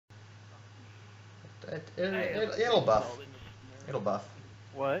It'll buff. It'll buff.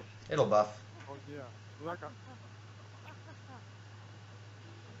 What? It'll buff. Oh yeah.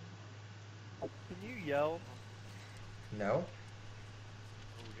 Can you yell? No.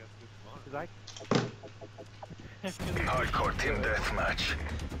 Cause I. Hardcore team deathmatch.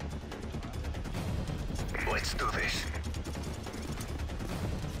 Let's do this.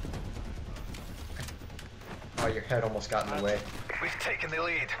 Oh, your head almost got in the way. We've taken the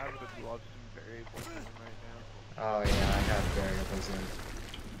lead. I would love some variable zoom right now. Oh yeah, I have variable zoom.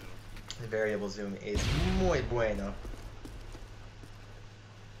 The variable zoom is muy bueno.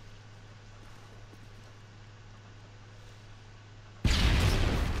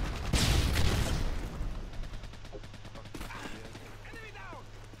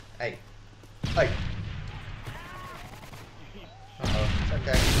 Hey. Hey. Uh-oh, it's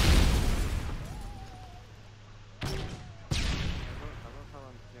okay.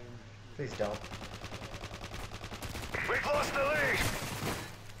 Please don't. We've lost the lead.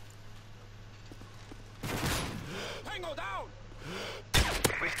 Tango down!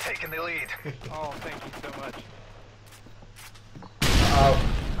 We've taken the lead. Oh, thank you so much. Uh-oh.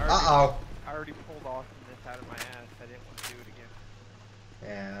 Uh-oh. I already pulled off from this out of my ass. I didn't want to do it again.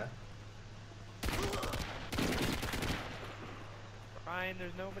 Yeah. Ryan,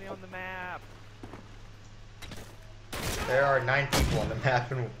 there's nobody on the map. There are 9 people on the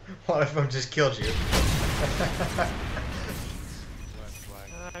map and one of them just killed you. I'm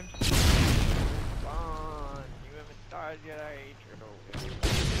fine. You haven't died yet. I ate your whole.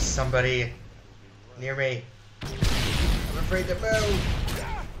 Somebody near me. I'm afraid to move.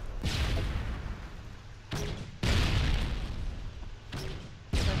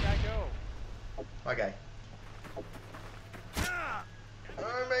 Where'd that guy go? Okay.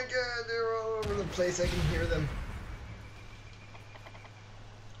 Oh my god, they're all over the place. I can hear them.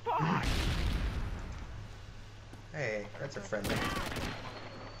 Fuck! Hey, that's a friendly.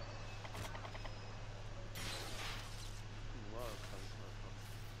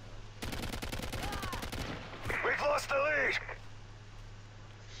 We've lost the lead.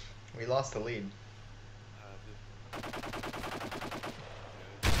 We lost the lead. Oh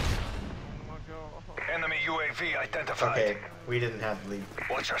my god. Enemy UAV identified. Okay, we didn't have the lead.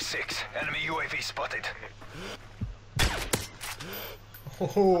 Watch our 6. Enemy UAV spotted.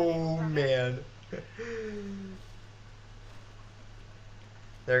 Oh man.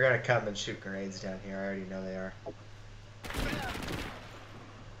 They're gonna come and shoot grenades down here. I already know they are.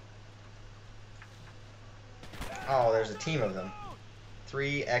 Oh, there's a team of them.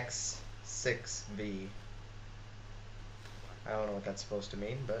 3xxV. I don't know what that's supposed to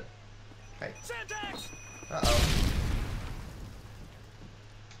mean, but hey. Uh-oh.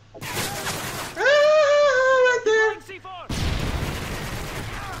 Right there!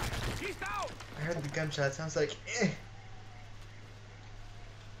 I heard the gunshot. Sounds like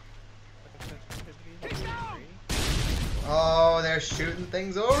Oh, they're shooting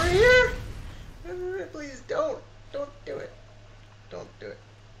things over here. Please don't do it. Don't do it.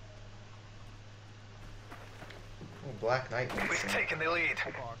 Oh, Black Knight. We've taken the lead.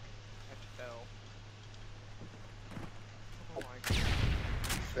 Fuck. I fell. Oh my god.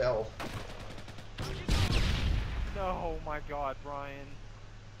 Fell. No, my god, Brian.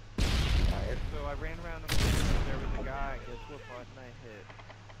 Wyatt. So I ran around the corner, there was a guy, guess what button I hit?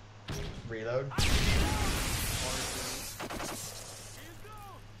 Reload.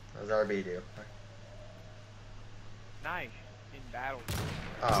 What does RB do? Nice. In battle.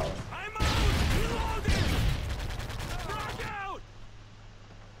 Oh. I'm out! Reloading! Frag out!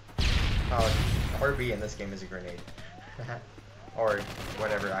 Oh, RB in this game is a grenade. Or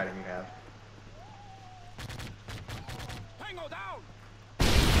whatever item you have. Tango down!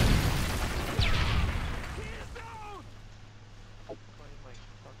 He's down! Playing my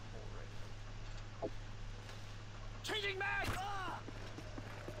fuck hole right now. Changing mag!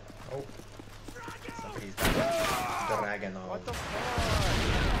 Oh. Somebody's dragging on. What the fuck?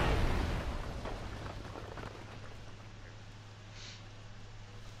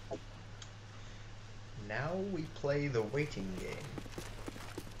 Now we play the waiting game.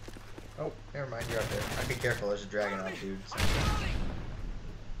 Oh, never mind, you're up there. I'd be careful, there's a dragon on, dude.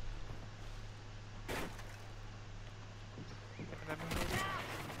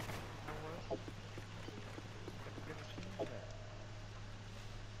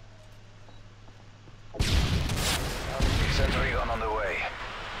 Sentry on the way.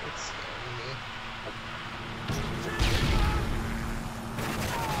 It's me.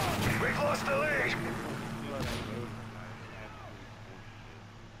 We've lost the lead.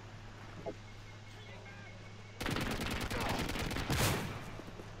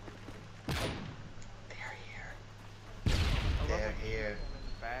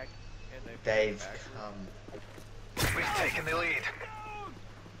 They've come. We've taken the lead.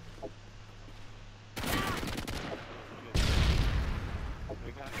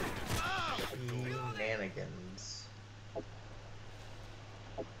 We got Shenanigans.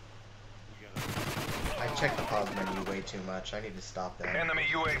 I check the pause menu way too much. I need to stop that. Enemy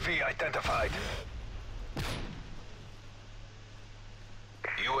UAV identified.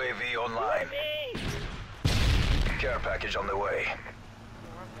 UAV online. Care package on the way.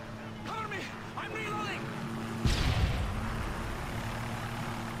 Cover me! I'm reloading!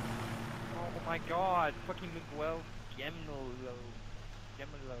 Oh my god, fucking Miguel Gemelo.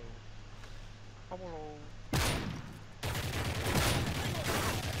 Hello.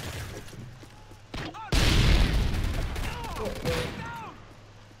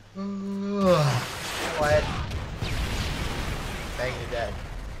 What? Bang, you're dead.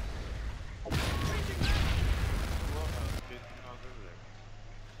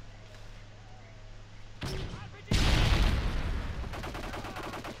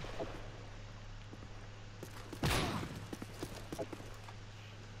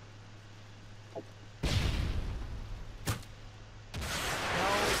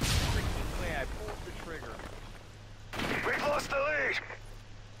 We've lost the lead.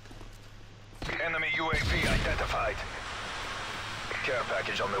 Enemy UAV identified. Care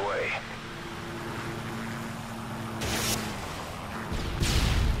package on the way.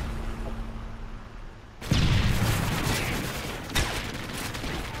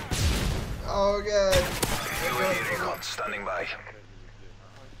 Oh, good. UAV recon standing by. I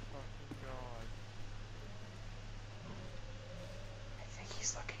think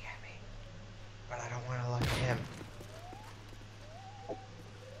he's looking at me, but I don't want to look at him.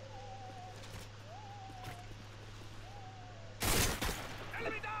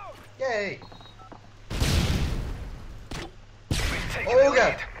 Enemy down! Yay! We've taken Oh, the God.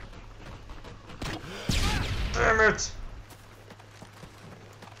 lead. Damn it!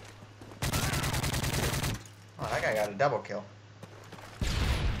 Oh, that guy got a double kill.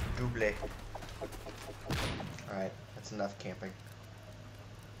 Double. Alright, that's enough camping.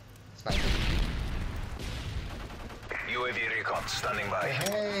 It's not good. UAV recon standing by.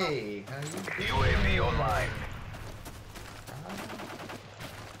 Hey! How you doing? UAV online.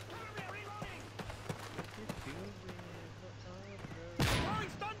 Throwing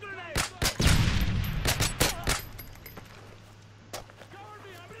stun grenade! Cover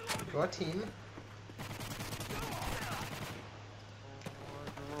me! I'm reloading! Your team.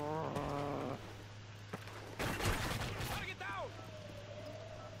 Target down!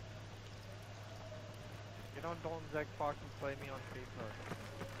 You know, don't Zach fucking play me on FIFA.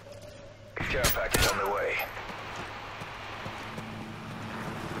 Care package on the way.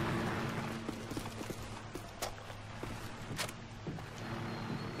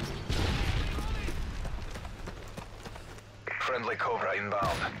 Friendly Cobra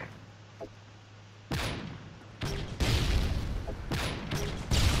inbound.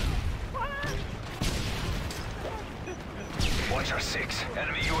 Watcher 6,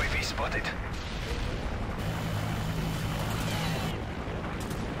 enemy UAV spotted.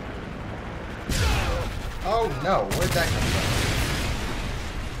 Oh no, where'd that come from?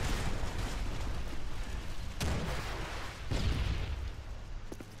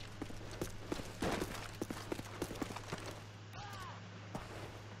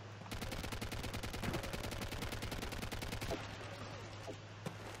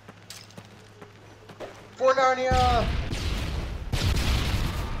 For Narnia!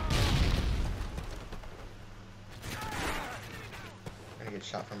 I'm gonna get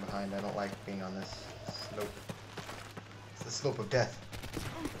shot from behind. I don't like being on this slope. It's the slope of death.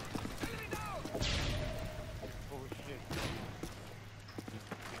 Oh shit.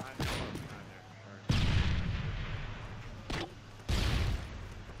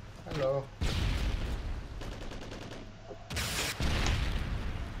 Hello.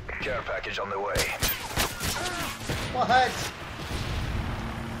 Care package on the way. What?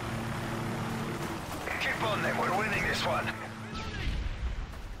 Keep on them, we're winning this one.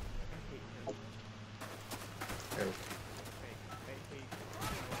 Oh.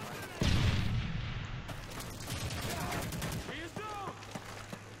 He is down!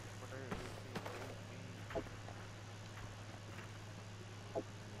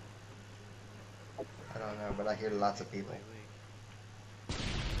 I don't know, but I hear lots of people.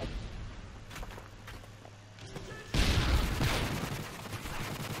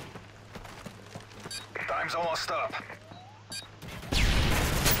 Time's almost up.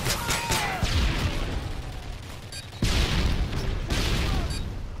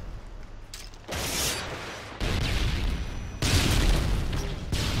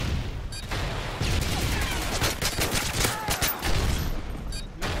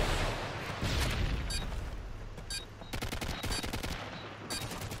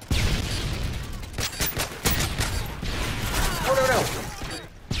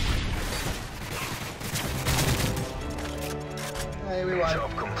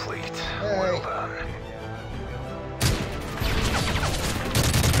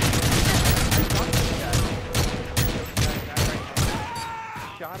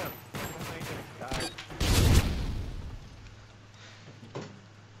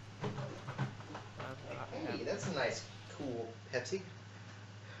 cool. Pepsi?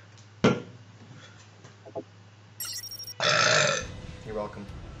 You're welcome.